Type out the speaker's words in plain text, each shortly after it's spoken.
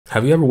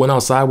Have you ever went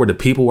outside where the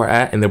people were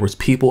at and there was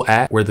people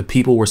at where the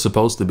people were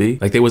supposed to be?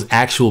 Like there was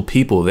actual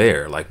people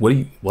there. Like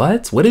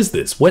what is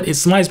this? What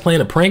is somebody's playing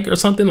a prank or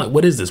something? Like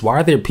what is this? Why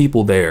are there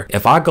people there?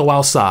 If I go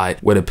outside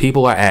where the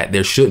people are at,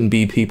 there shouldn't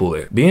be people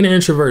there. Being an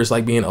introvert is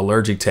like being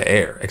allergic to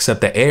air, except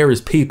the air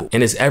is people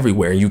and it's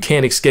everywhere and you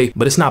can't escape,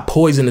 but it's not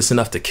poisonous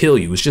enough to kill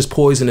you. It's just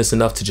poisonous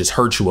enough to just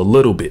hurt you a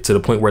little bit, to the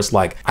point where it's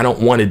like, I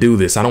don't want to do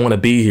this. I don't want to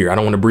be here. I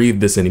don't want to breathe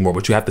this anymore,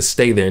 but you have to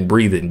stay there and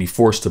breathe it and be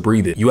forced to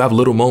breathe it. You have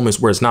little moments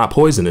where it's not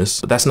poisonous,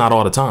 but that's not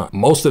all the time.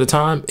 Most of the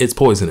time it's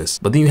poisonous,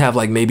 but then you have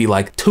like maybe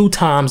like 2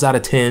 times out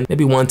of 10,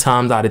 maybe 1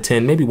 time out of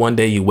 10, maybe one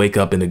day you wake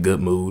up in a good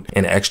mood,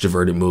 in an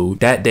extroverted mood.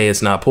 That day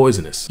it's not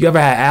poisonous. You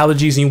ever had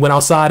allergies and you went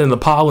outside in the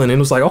pollen and it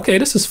was like, okay,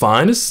 this is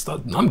fine.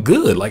 I'm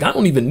good. Like I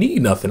don't even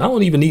need nothing. I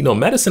don't even need no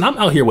medicine. I'm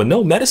out here with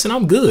no medicine.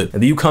 I'm good.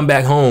 And then you come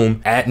back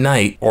home at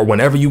night or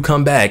whenever you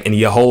come back and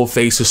your whole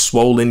face is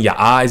swollen, your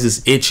eyes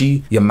is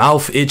itchy, your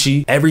mouth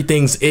itchy,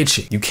 everything's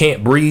itchy. You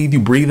can't breathe. You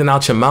breathing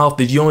out your mouth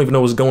that you don't even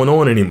know what's going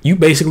on anymore. You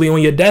basically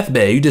on your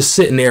deathbed. You just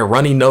sitting there,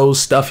 runny nose,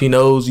 stuffy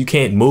nose. You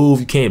can't move.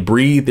 You can't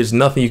breathe. There's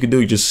nothing you can do.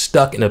 You're just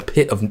stuck in a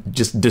pit of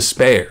just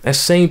despair. That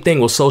same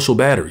thing with social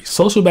batteries.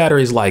 Social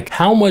batteries, like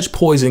how much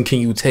poison can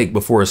you take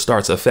before it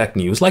starts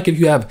affecting you? It's like if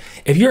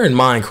you're in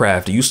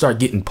Minecraft and you start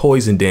getting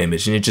poison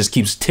damage and it just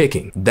keeps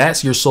ticking.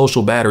 That's your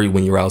social battery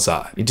when you're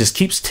outside. It just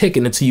keeps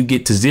ticking until you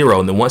get to 0.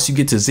 And then once you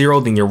get to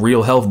 0, then your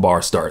real health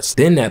bar starts.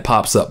 Then that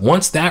pops up.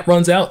 Once that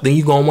runs out, then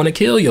you're gonna want to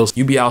kill yourself.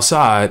 You be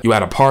outside, you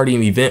at a party,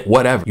 an event,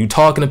 whatever. You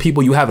talking to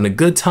people, you having a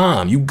good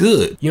time. You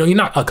good. You know, you're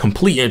not a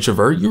complete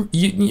introvert.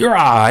 You're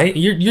all right.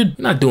 You're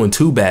not doing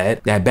too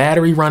bad. That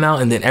battery run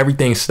out and then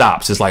everything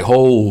stops. It's like,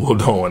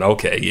 hold on.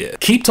 Okay, yeah.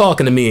 Keep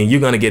talking to me and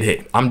you're gonna get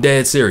hit. I'm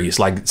dead serious.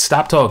 Like,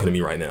 stop talking to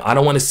me right now. I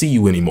don't want to see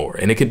you anymore.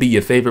 And it could be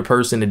your favorite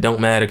person. It don't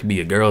matter. It could be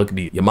a girl. It could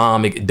be your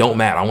mom. It don't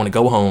matter. I want to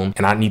go home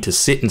and I need to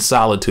sit in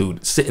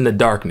solitude, sit in the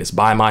darkness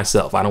by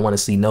myself. I don't want to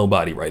see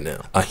nobody right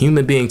now. A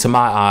human being to my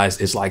eyes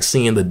is like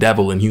seeing the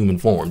devil in human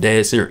form.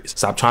 Dead serious.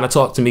 Stop trying to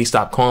talk to me.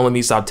 Stop calling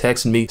me. Stop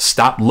texting me.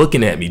 Stop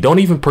looking at me. Don't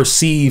even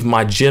perceive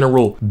my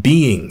general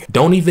being.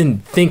 Don't even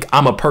think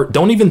I'm a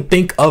don't even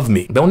think of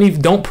me.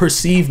 Don't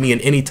perceive me in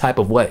any type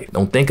of way.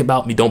 Don't think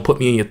about me. Don't put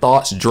me in your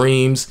thoughts,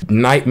 dreams,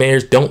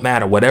 nightmares. Don't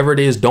matter. Whatever it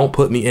is, don't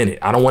put me in it.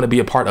 I don't want to be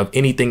a part of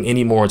anything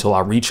anymore until I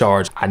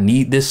recharge. I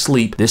need this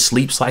sleep. This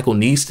sleep cycle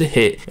needs to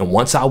hit. And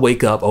once I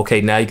wake up, okay,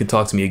 now you can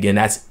talk to me again.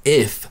 That's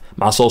if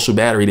my social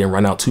battery didn't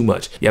run out too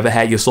much. You ever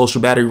had your social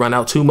battery run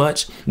out too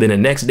much? Then the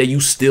next day you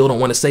still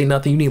don't want to say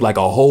nothing. You need like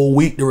a whole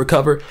week to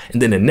recover.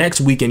 And then the next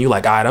weekend you're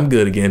like, all right, I'm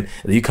good again. And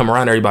then you come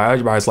around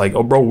everybody's like,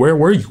 oh bro, where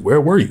were you? Where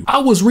were you? I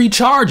was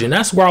recharging.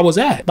 That's where I was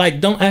at. Like,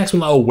 don't ask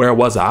me like, oh, where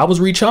was I? I was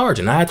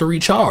recharging. I had to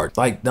recharge.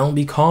 Like, don't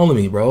be calling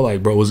me, bro.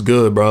 Like, bro, it's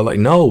good, bro. Like,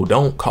 no,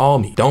 don't call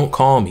me. Don't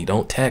call me.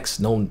 Don't text.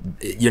 No,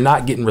 you're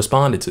not getting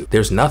responded to.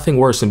 There's nothing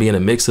worse than being a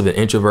mix of an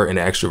introvert and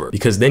an extrovert,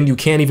 because then you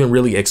can't even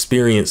really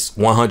experience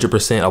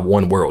 100% of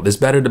one world. It's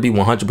better to be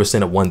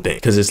 100% of one thing,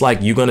 because it's like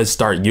you're gonna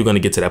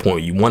get to that point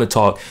where you want to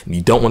talk,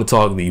 you don't want to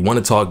talk, you want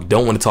to talk, you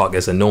don't want to talk.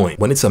 It's annoying.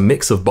 When it's a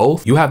mix of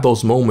both, you have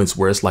those moments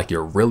where it's like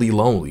you're really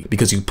lonely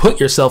because you put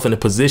yourself in a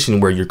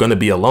position where you're going to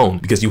be alone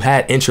because you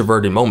had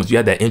introverted moments. You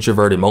had that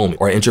introverted moment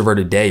or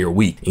introverted day or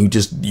week, and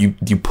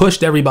you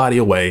pushed everybody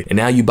away, and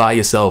now you by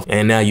yourself,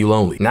 and now you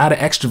lonely. Now the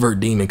extrovert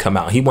demon come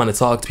out. He want to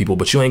talk to people,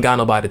 but you ain't got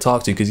nobody to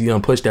talk to because you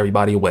done pushed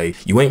everybody away.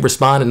 You ain't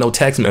responding no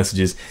text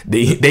messages.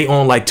 They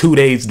on like 2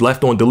 days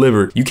left on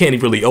delivered. You can't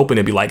even really open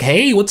it and be like,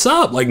 hey, what's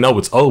up? Like, no,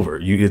 it's over.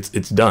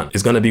 It's done.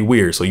 It's gonna be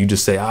weird. So you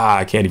just say,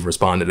 I can't even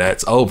respond to that.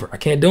 It's over. I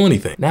can't do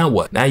anything. Now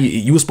what? Now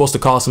you were supposed to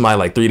call somebody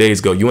like 3 days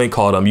ago. You ain't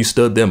called them. You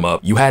stood them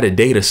up. You had a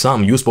date or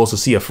something. You were supposed to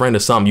see a friend or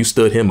something. You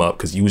stood him up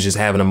because you was just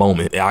having a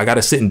moment. I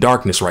gotta sit in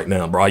darkness right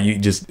now, bro. You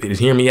just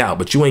hear me out,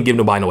 but you ain't giving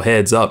nobody no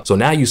heads up. So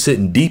now you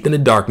sitting deep in the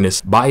darkness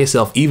by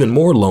yourself, even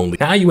more lonely.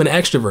 Now you an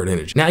extrovert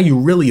energy. Now you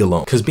really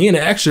alone. Because being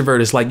an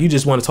extrovert is like you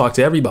just want to talk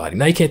to everybody.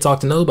 Now you can't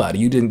talk to nobody.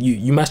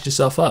 You messed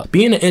yourself up.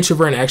 Being an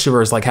introvert and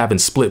extrovert is like having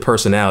split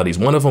personalities.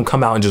 One of them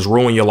come out and just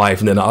ruin your life,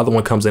 and then the other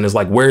one comes in and is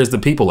like, where's the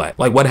people at?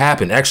 Like, what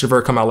happened?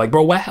 Extrovert come out like,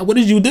 bro, what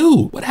did you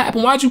do? What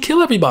happened? Why'd you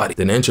kill everybody?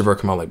 Then the introvert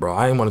come out like, bro,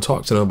 I didn't want to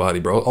talk to nobody,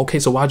 bro. Okay,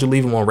 so why'd you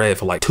leave him on red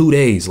for like 2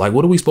 days? Like,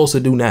 what are we supposed to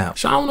do now?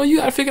 So I don't know. You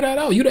gotta figure that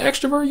out. You the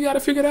extrovert, you gotta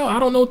figure it out. I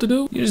don't know what to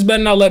do. You just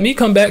better not let me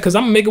come back, because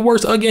I'm gonna make it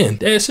worse again.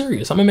 Dead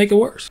serious. I'm gonna make it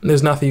worse. And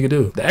there's nothing you can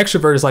do. The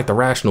extrovert is like the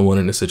rational one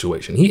in this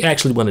situation. He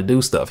actually want to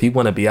do stuff. He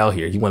want to be out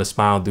here. He want to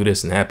smile, do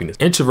this, and happiness.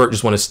 Introvert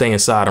just want to stay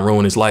inside and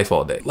ruin his life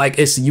all day. Like,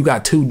 you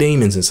got 2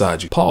 demons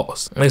inside you.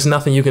 Pause. There's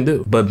nothing you can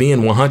do. But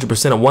being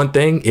 100% of one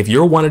thing, if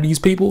you're one of these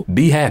people,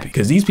 be happy,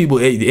 because these people,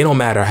 it don't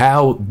matter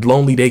how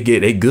lonely they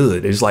get, they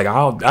good. It's like,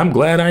 I'm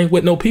glad I ain't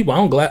with no people.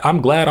 I'm glad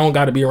I don't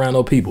got to be around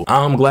no people.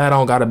 I'm glad I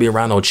don't got to be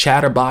around no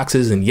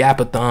chatterboxes and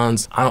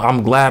yapathons.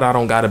 I'm glad I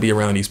don't got to be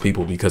around these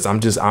people, because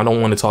I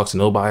don't want to talk to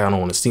nobody. I don't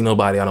want to see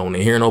nobody. I don't want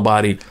to hear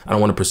nobody. I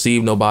don't want to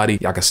perceive nobody.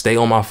 I can stay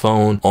on my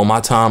phone, on my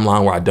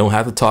timeline where I don't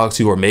have to talk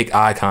to or make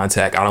eye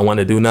contact. I don't want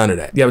to do none of of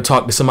that. You ever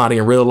talk to somebody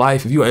in real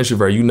life? If you're an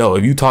introvert, you know,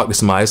 if you talk to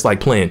somebody, it's like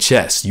playing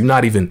chess. You're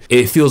not even,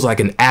 it feels like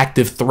an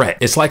active threat.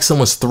 It's like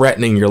someone's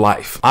threatening your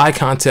life. Eye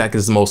contact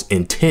is the most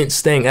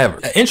intense thing ever.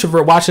 An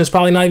introvert watching is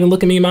probably not even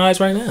looking me in my eyes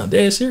right now.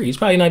 Dead serious. He's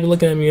probably not even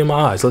looking at me in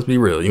my eyes. Let's be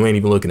real. You ain't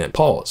even looking at.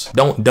 Pause.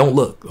 Don't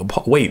look.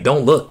 Wait,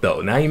 don't look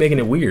though. Now you're making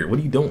it weird. What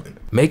are you doing?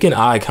 Making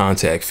eye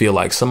contact feel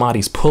like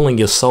somebody's pulling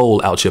your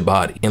soul out your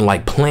body and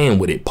like playing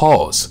with it.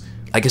 Pause.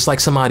 Like it's like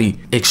somebody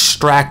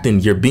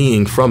extracting your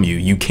being from you.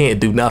 You can't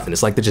do nothing.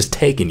 It's like they're just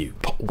taking you.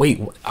 Wait,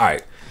 all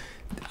right.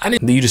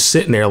 You just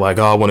sitting there like,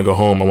 oh, I want to go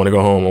home. I want to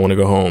go home. I want to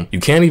go home. You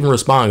can't even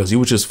respond because you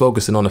were just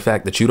focusing on the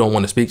fact that you don't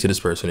want to speak to this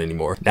person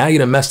anymore. Now you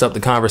done messed up the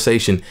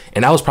conversation.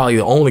 And that was probably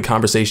the only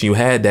conversation you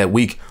had that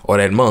week or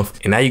that month.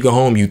 And now you go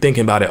home, you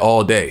thinking about it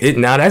all day.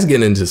 Now that's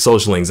getting into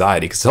social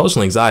anxiety, because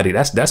social anxiety,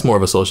 that's more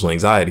of a social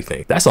anxiety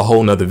thing. That's a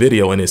whole nother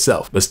video in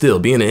itself. But still,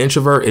 being an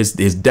introvert is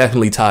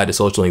definitely tied to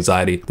social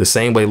anxiety the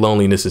same way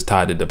loneliness is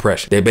tied to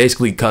depression. They're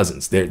basically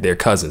cousins. They're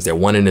cousins. They're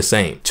one and the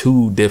same.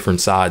 Two different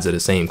sides of the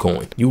same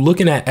coin. You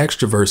looking at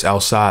extroverts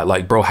outside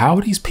like, bro, how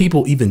are these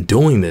people even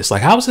doing this?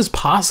 Like, how is this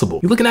possible?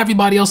 You looking at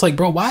everybody else like,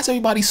 bro, why is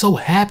everybody so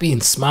happy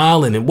and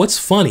smiling? And what's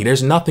funny?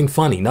 There's nothing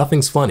funny.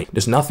 Nothing's funny.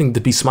 There's nothing to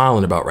be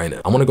smiling about right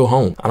now. I want to go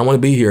home. I don't want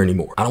to be here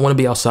anymore. I don't want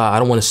to be outside. I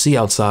don't want to see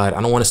outside.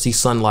 I don't want to see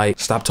sunlight.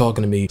 Stop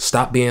talking to me.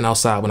 Stop being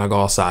outside when I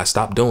go outside.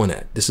 Stop doing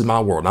that. This is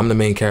my world. I'm the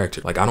main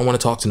character. Like, I don't want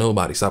to talk to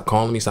nobody. Stop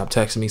calling me. Stop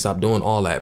texting me. Stop doing all that.